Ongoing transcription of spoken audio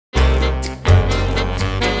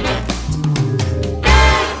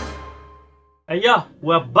Yeah,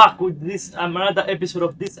 we're back with this another episode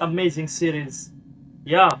of this amazing series.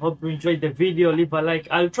 Yeah, hope you enjoyed the video. Leave a like.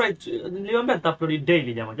 I'll try to remember to upload it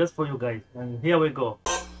daily, just for you guys. And here we go.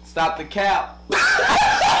 Stop the cap. Stop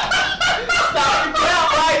the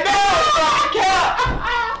cap right now. Stop the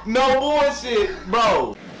cap. No bullshit,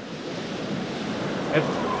 bro.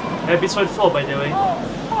 Episode 4, by the way. Oh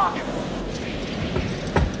fuck!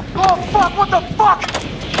 Oh fuck! What the fuck?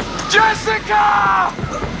 Jessica!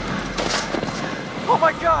 Oh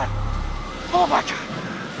my god! Oh my god!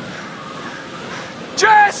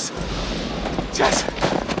 Jess! Jess!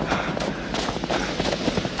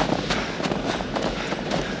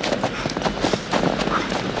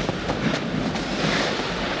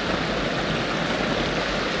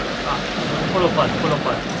 Follow path.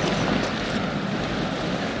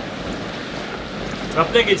 We're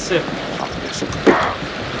playing it safe.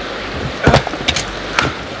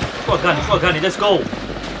 Go gun, let's go!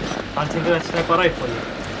 I'm taking a sniper rifle.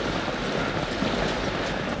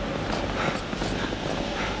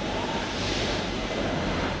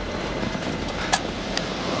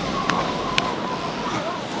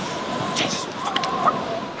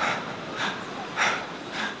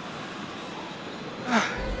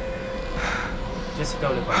 Jessica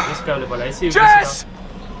ule pala. I see you, Jess!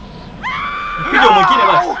 Mpige mwingine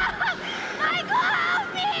basi.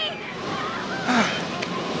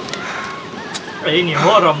 Hii ni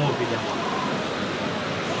horror movie jamaa.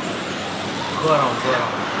 Go around.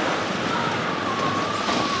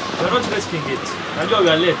 We're not risking it. Najua we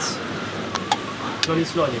are late.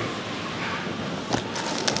 Slowly.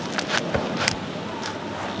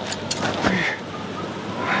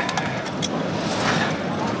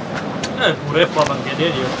 Kurefu hapa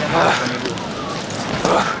ngedeli ukianza kwa miguu.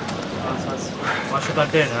 Sasa washuka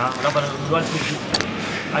tena, labda we want to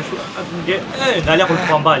angalia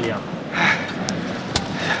kwa mbali hapa.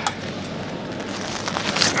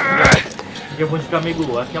 Ngevunjika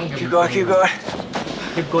miguu, akiamke. Keep going.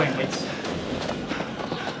 Keep going, mates.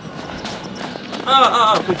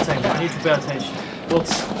 Quick time. I need to pay attention.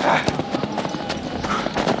 Oops.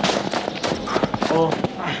 Oh.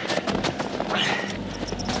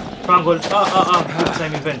 Triangle. Quick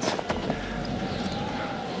time event.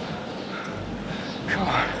 Come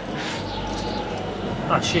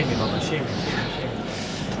on. Shame me, mama. Shame.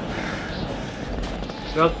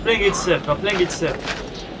 We are playing it safe.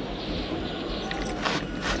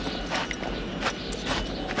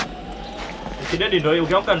 Kidedi ndio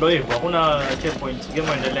ukiamka ndio hivyo, hakuna checkpoint, game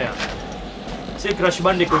inaendelea. Si Crash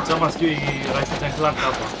Bandicoot kama sijui Ratchet and Clank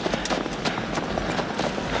hapa.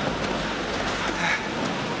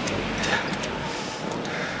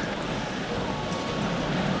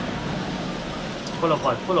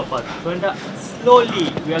 Follow path. Twenda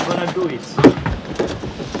slowly, we are gonna do it.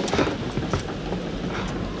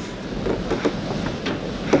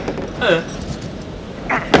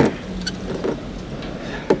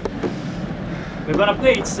 We're gonna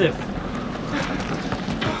play it safe.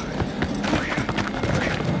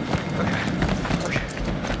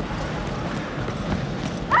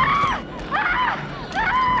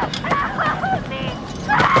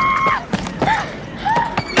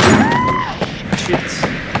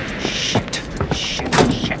 Shit.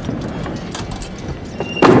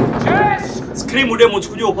 Jess! Scream udemo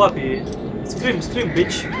uchukujua uko wapi? Scream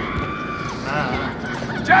bitch.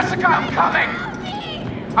 Jessica,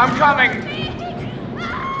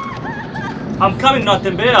 I'm coming,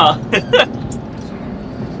 natembea.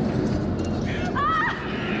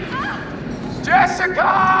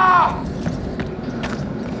 Jessica!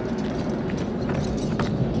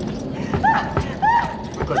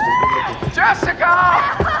 Jessica!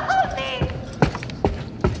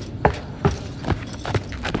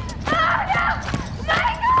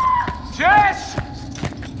 Jess!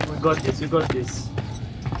 We got this.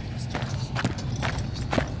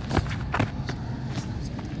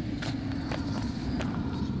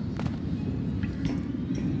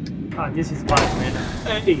 This is bad, man.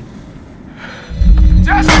 Hey!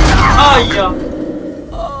 Jessica! Yeah.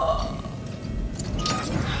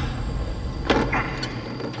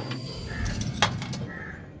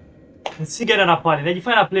 Nsigera na pale.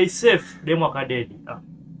 Najifanya play safe. Demo akadedi.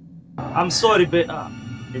 I'm sorry, but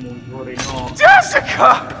demo nzuri, no.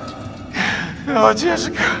 Jessica! No,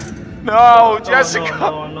 Jessica. No,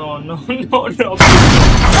 Jessica. No.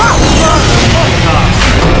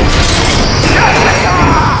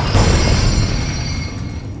 Jessica!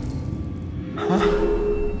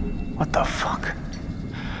 What the fuck?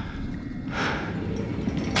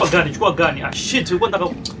 Chukua gani. Shit, ulikuwa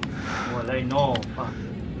nataka. Walai no.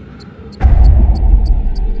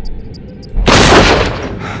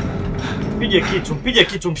 Mpige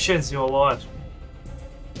kitu mshenzi wa watu.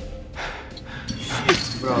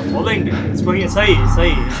 Bravo. Olenge. Sikohini sahi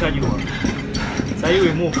nishajua. Sahi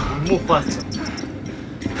we move faster.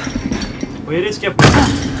 We risk everything.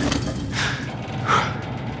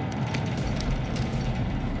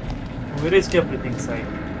 We risk everything sahi.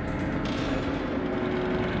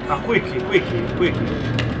 Quickly.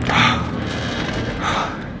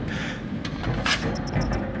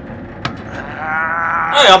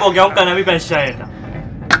 Ay, hapo geuka na mimi nishaenda.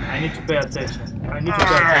 I need to pay attention.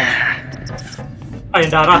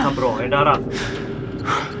 Enda haraka bro, enda haraka.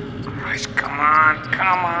 Christ, come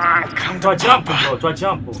on. Twa jump bro, twa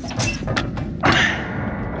jump.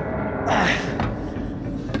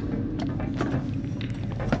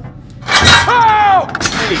 Oh!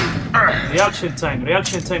 Hey, reaction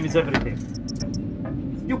time is everything.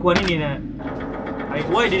 You kwa nini na?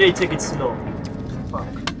 Why did I take it slow? Fuck.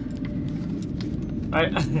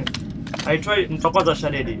 I tried mtakwaza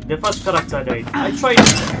shadedi. The first character died. I tried.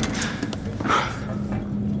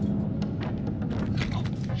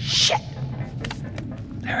 Shit.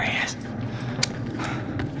 There he is.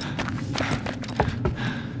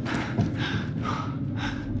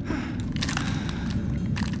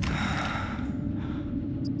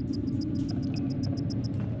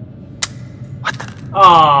 What the?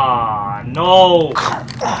 Ah, no. Come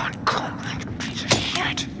on, you piece of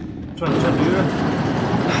shit. Try to do it.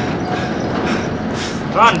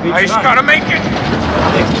 Run, bitch, I just run. gotta make it.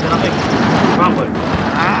 Gonna make it. Rumble.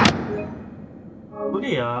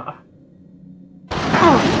 Kulia.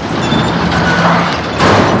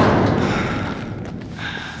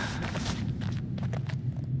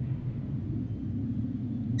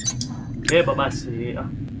 Beba basi.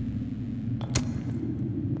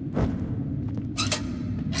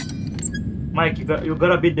 Mike, you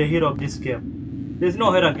gotta be the hero of this game. There's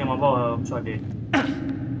no hero game ambao mshade.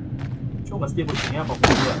 Chunga sije chini hapa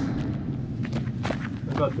kulia.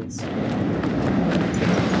 We got this.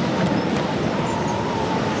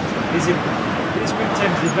 These quick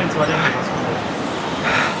times defense wa demo was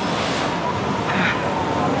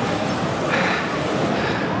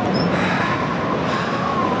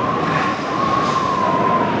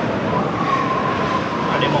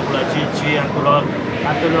Ademo kula chichi antula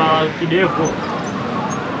kidevu.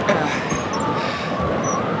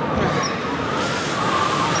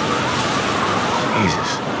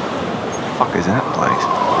 Jesus. What the fuck is that place?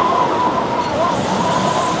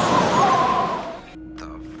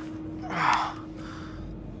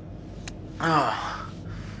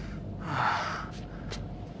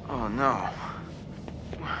 Oh no.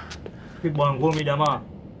 Pigwa ngumi jamaa.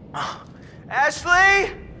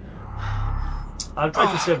 Ashley! I'll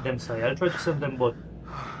try to save them, Sai. I'll try to save them both.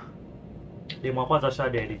 Demo kwanza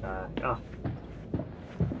shade ka.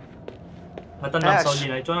 Hata na Ash. Saudi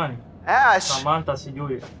naitwa nani? Ash! Samantha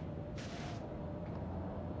sijui.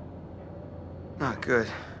 Not good.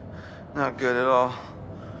 Not good at all.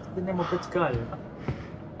 Teniamo petkali.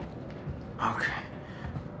 Okay.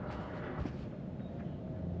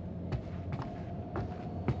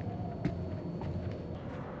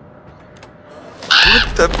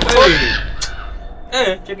 What the fuck?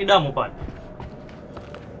 Cheki damu pale.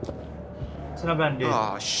 Sina bandage.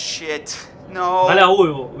 Oh shit. No. Angalia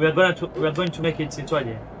huyu, we are going to make it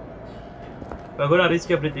sitwaje. We are going to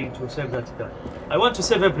risk everything to save that guy. I want to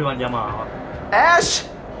save everyone jamaa. Ash!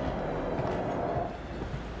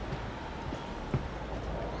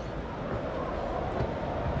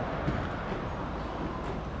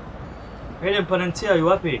 Ile mpanantia yu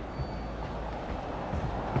wapi?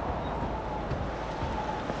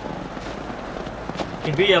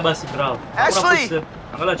 Kimbia basi bravo. Ashley!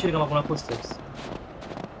 Angalia chini kama kuna footsteps.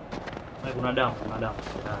 Kuna damu.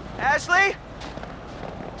 Ashley?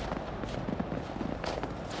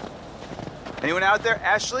 Anyone out there?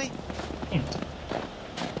 Ashley?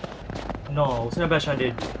 No, usiniambia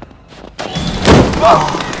shaded. Whoa!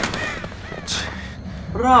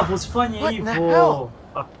 Bravo, usifanye What in the hivyo. hell?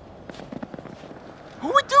 Who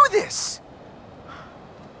would do this?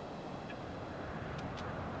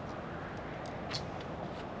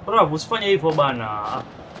 Bravo, usifanye hivyo bana.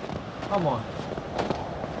 Come on.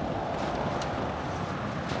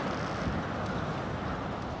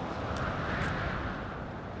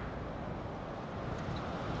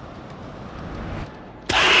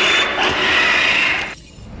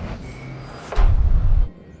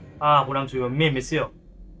 Kuna mtu mimi sio.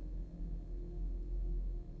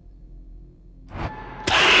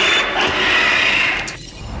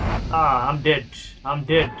 I'm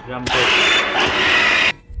dead.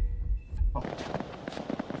 Oh.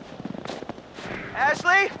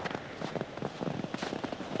 Ashley?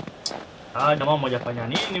 Jamaa mmoja fanya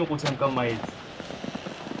nini huku sehemu kama hizi?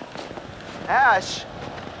 Ash?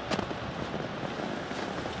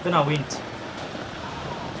 Then I went.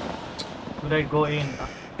 Should I go in?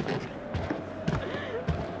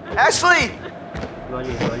 Ashley!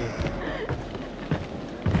 Wali.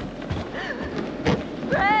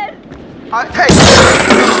 Fred! Hey!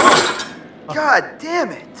 God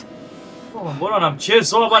damn it! Oh, hold on, I'm chill.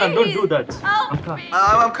 So man, don't do that. Help I'm coming. me.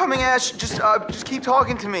 I'm coming, Ash. Just keep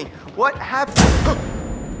talking to me. What happened?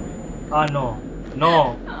 Ah, no.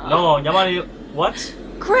 Yamani, what?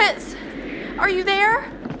 Chris, are you there?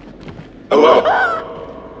 Hello,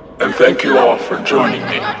 and thank you all for joining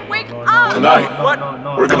me. Wake up! Tonight,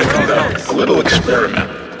 No, we're going to conduct a little experiment,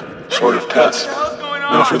 sort of test.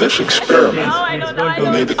 Now, for this experiment,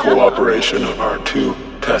 you'll need the cooperation of our 2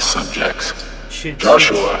 test subjects, Shit.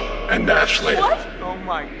 Joshua and Ashley. Oh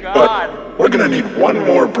my God! But we're going to need one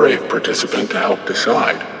more brave participant to help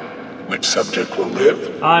decide which subject will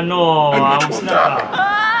live Ah, no. and I which was will not. die.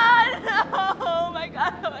 No! Oh my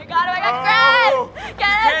god, Chris!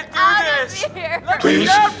 Get us out of here!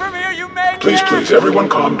 Please, From here, you man! please, everyone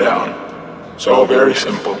calm down. It's all very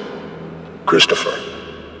simple. Christopher,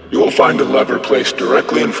 you will find a lever placed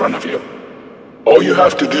directly in front of you. All you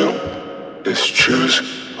have to do is choose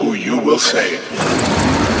who you will save.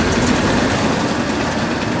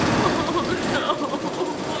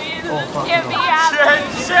 Please, Oh, this fuck, can't no. be happening!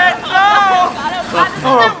 Shit, no!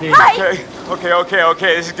 Right.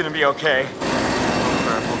 Okay, this is gonna be okay.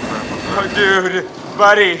 Oh, dude,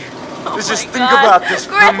 buddy, let's just think about this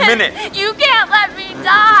for a Chris, minute. You can't let me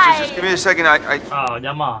die! Just give me a second, Ah,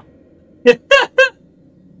 Yama.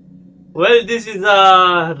 Well, this is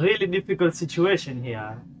a really difficult situation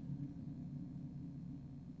here.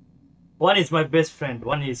 One is my best friend.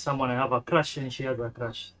 One is someone I have a crush and she has a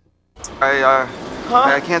crush.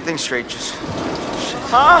 I can't think straight, just...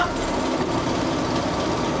 Huh?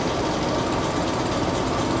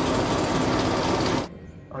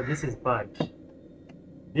 Oh, this is bad.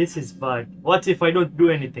 This is bad. What if I don't do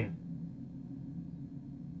anything?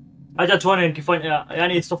 Acha tuone nikifanya,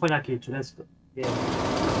 yani sitofanya kitu. Let's go. Yeah.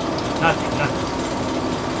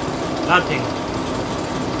 Nothing.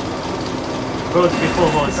 Bros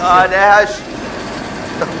before was. God, Ash.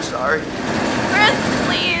 I'm sorry. Chris,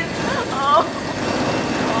 please! Oh,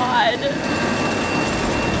 God.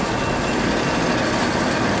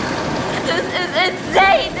 This is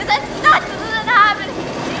insane! This is nuts! This isn't happening!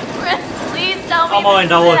 Chris, please tell me Come on,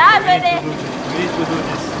 this isn't happening! We need to do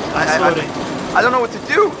this. I'm sorry. I don't know what to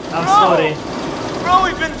do. I'm sorry. Bro,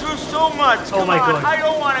 we've been through so much. Oh my God. I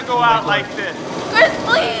don't want to go out like this. Chris,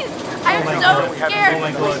 please! I'm my so God. scared! Oh my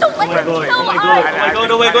Please God. don't let him kill Oh my us! God.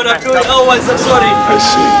 Oh my God. I'm doing. Oh, I'm so sorry. I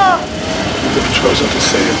see. You've chosen to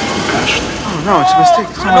save Ashley. Oh no, it's a mistake.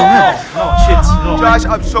 It's not No, shit. No. Josh,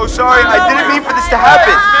 I'm so sorry. I didn't mean for this to happen.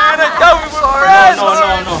 Man, I thought we were friends.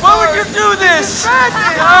 No. Why would you do this? Oh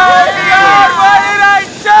my God, what did I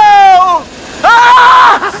do?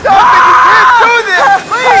 Ah! Stop it! You can't do this!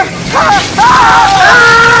 Please!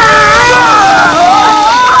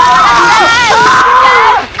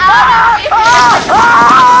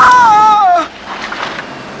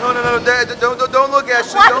 No, don't look,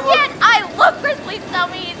 Ashley. Why Don't look. can't I look? Chris, please tell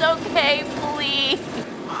me he's okay, please.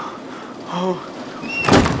 Oh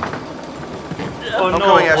I'm no.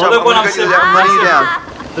 coming, Ash. Oh, look what I'm I'm saying. letting you down.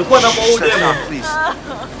 Look what I'm Shh, holding. stop, please.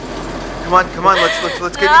 Come on. Let's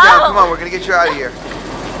get you down. Come on, we're gonna get you out of here.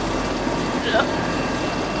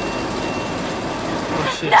 Oh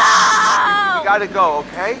shit. You gotta go,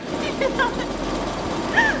 okay?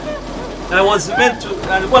 I was meant to.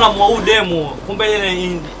 Alikuwa na mwaudemu. Kumbe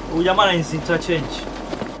ile ujamana is interchange.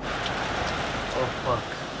 Oh fuck.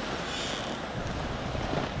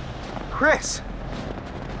 Chris.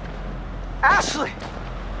 Ashley.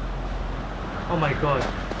 Oh my God.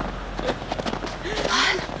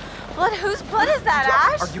 Blood? Whose blood is that,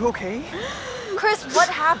 Ash? Are you okay? Chris, what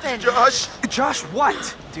happened? Josh. Josh,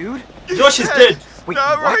 what? Dude? Josh is dead. Wait,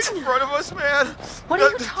 Not what? right in front of us, man. What are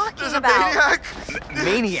you talking There's about? a maniac.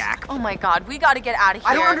 Maniac? Oh my God, we gotta get out of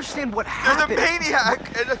here. I don't understand what There's a happened. maniac,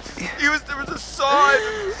 and there was a saw, and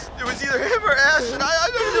it was either him or Ash, and I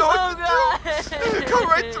don't know what to do. It come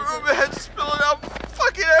right through, man, spilling out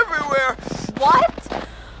fucking everywhere. What?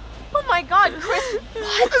 Oh my God, Chris,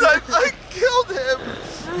 what? And I killed him.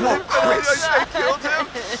 What, Chris? I killed him.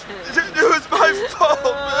 It was my fault,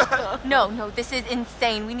 man. No, this is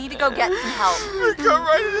insane. We need to go get some help. We cut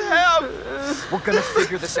right in half. We're gonna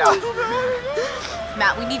figure this out.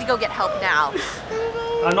 Matt, we need to go get help now.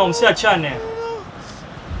 No, msiachane.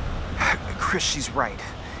 Chris, she's right.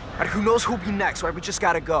 And who knows who'll be next, right? We just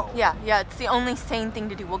gotta go. Yeah, it's the only sane thing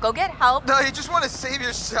to do. We'll go get help. No, you just want to save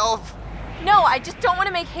yourself. No, I just don't want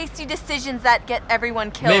to make hasty decisions that get everyone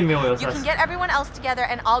killed. Name me, Will, You can first. get everyone else together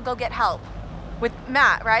and I'll go get help. With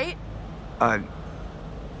Matt, right?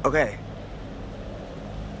 Okay.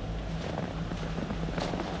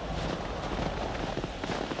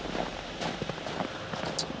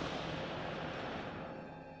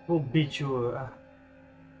 Who beat you?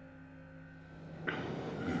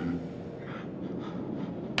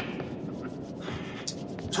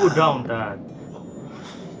 Two down, Dad.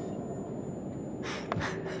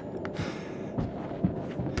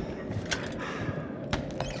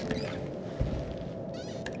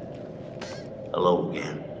 Hello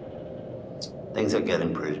again. Things are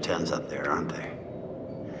getting pretty tense up there, aren't they?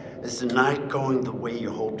 Is the night going the way you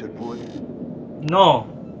hoped it would? No.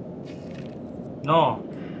 No.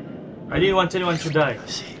 I didn't want anyone to die. I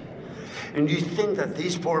see. And you think that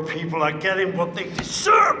these poor people are getting what they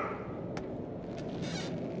deserve?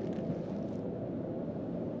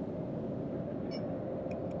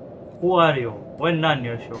 Who are you? When none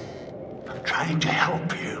your show. I'm trying to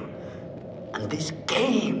help you. And this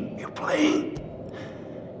game you're playing,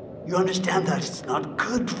 you understand that it's not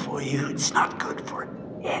good for you. It's not good for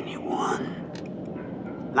anyone.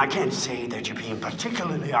 And I can't say that you're being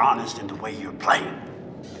particularly honest in the way you're playing.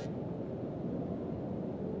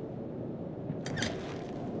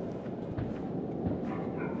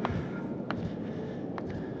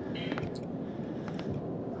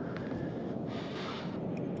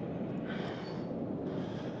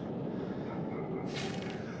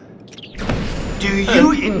 Do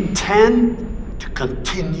you intend to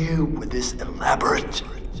continue with this elaborate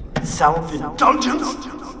self-indulgence?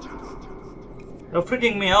 You're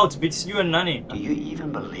freaking me out, it's you and Nani. Do you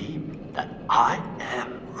even believe that I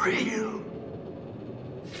am real?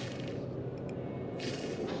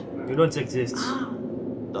 You don't exist.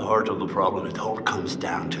 The heart of the problem, it all comes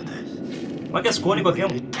down to this. I guess Koni kwa Can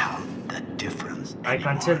game. you tell the difference I can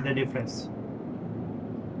anymore? tell the difference.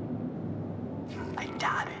 I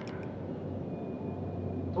doubt it.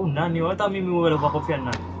 Oh, Nani, hata mimi wala wakofia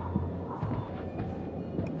Nani.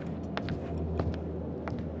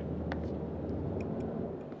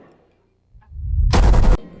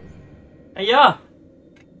 And yeah,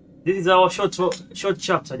 this is our short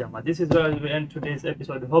chapter, Jama. This is where we end today's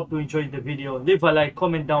episode. Hope you enjoyed the video. Leave a like,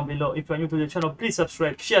 comment down below. If you're new to the channel, please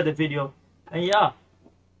subscribe, share the video. And yeah,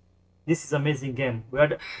 this is an amazing game. We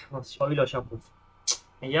are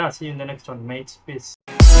and yeah, see you in the next one, mates. Peace.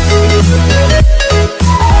 We'll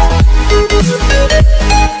be right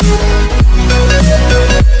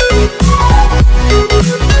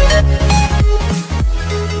back.